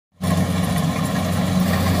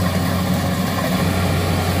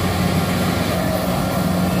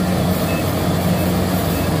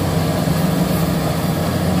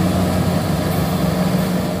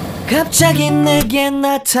갑자기 내게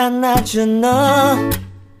나타나준 너,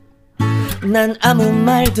 난 아무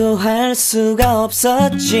말도 할 수가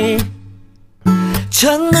없었지.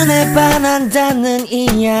 첫눈에 반한다는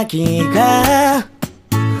이야기가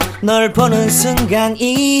널 보는 순간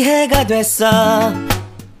이해가 됐어.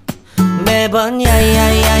 매번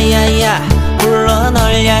야야야야야 불러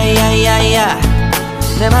널 야야야야,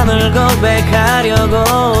 내 맘을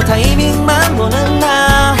고백하려고 타이밍만 보는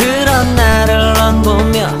나. 그런 나를 넌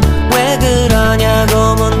보며 왜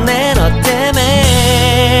그러냐고 묻네. 너 때문에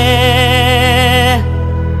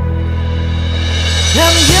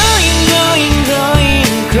I'm going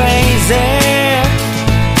crazy.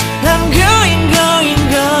 I'm going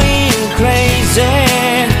crazy.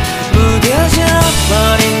 무뎌져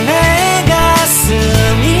버린 내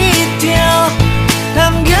가슴이 뛰어.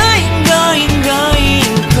 I'm going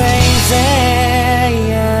crazy,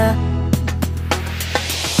 yeah.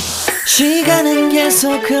 시간은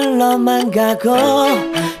계속 흘러만 가고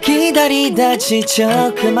기다리다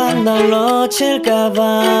지쳐 그만 널 놓칠까봐.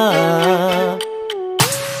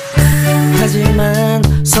 하지만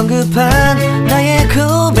성급한 나의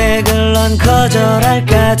고백을 넌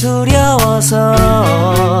거절할까 두려워서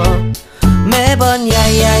매번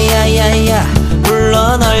야야야야야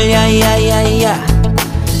불러 널 야야야야.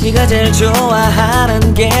 네가 제일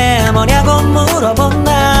좋아하는 게 뭐냐고 물어본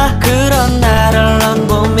나. 그런 나를 넌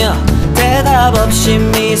보며 대답 없이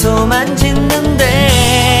미소만 짓는데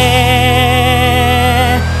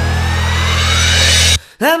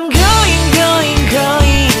I'm going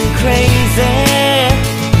crazy.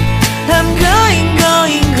 I'm going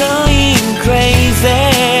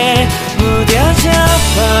crazy. 무뎌져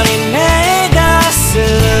버린 내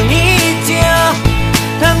가슴이 뛰어.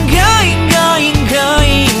 I'm going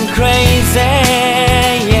crazy,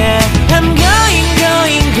 yeah. I'm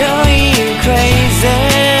going crazy.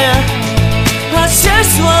 어쩔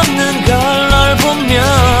수 없는 걸 널 보면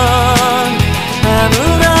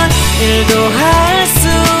아무런 일도 할 수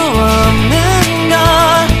없는 걸.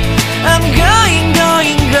 I'm going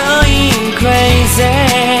crazy.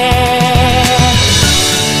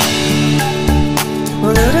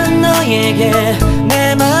 오늘은 너에게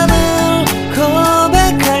내 맘을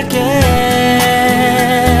고백할게.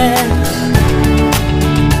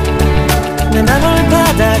 내 맘을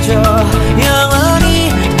받아줘. 영원히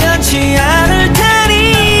변치 않을 테니.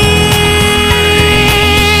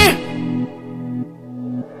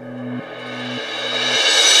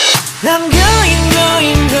 I'm going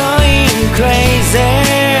crazy.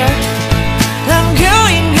 I'm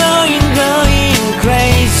going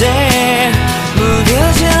crazy.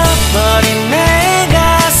 무뎌져 버린 내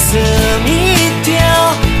가슴이 뛰어.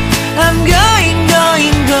 I'm going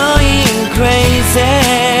crazy,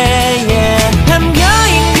 yeah. I'm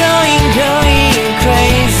going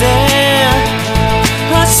crazy.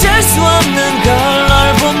 어쩔 수 없는 걸 널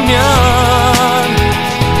보면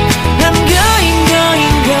I'm going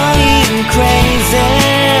crazy.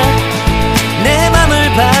 내 맘을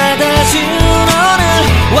받아준 오늘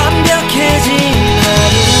완벽해진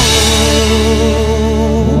하루.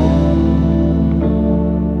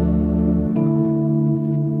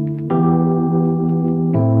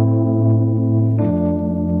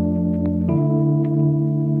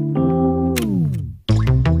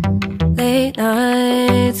 Late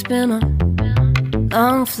nights, been on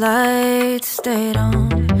long flights, stayed on.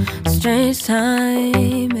 Strange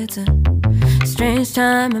time, it's a strange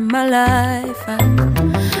time in my life. I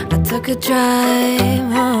took a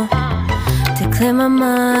drive home to clear my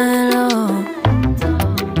mind, oh.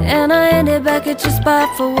 And I ended back at your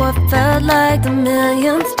spot for what felt like the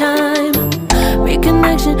millionth time.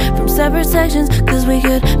 Reconnection from separate sections, cause we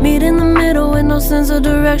could meet in the middle with no sense of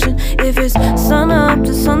direction. If it's sun up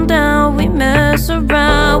to sundown, we mess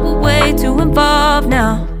around, we're way too involved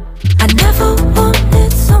now. I never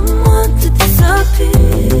wanted someone to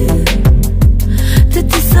disappear, to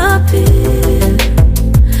disappear,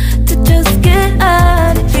 to just get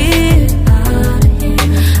out of here.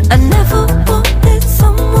 I never wanted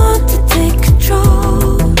someone to take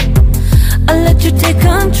control. I let you take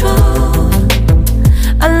control.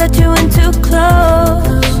 I let you in too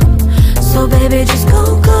close. So baby, just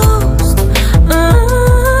go ghost.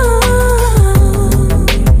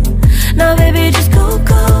 Now baby, just go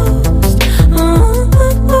ghost.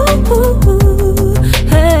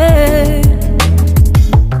 Hey.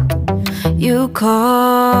 You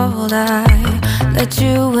called, I let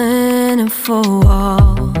you in and 4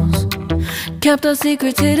 walls. Kept our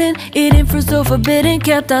secrets hidden, eating fruit so forbidden.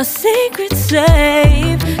 Kept our secrets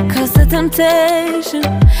safe, cause the temptation,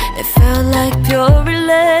 it felt like pure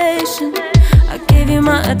relation. I gave you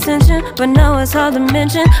my attention, but now it's hard to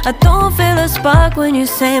mention. I don't feel a spark when you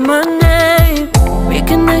say my name.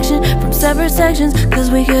 Reconnection from separate sections, cause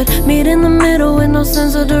we could meet in the middle with no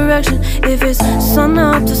sense of direction. If it's sun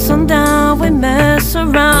up to sundown, we mess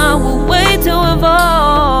around, we'll wait to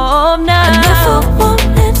evolve now. And if I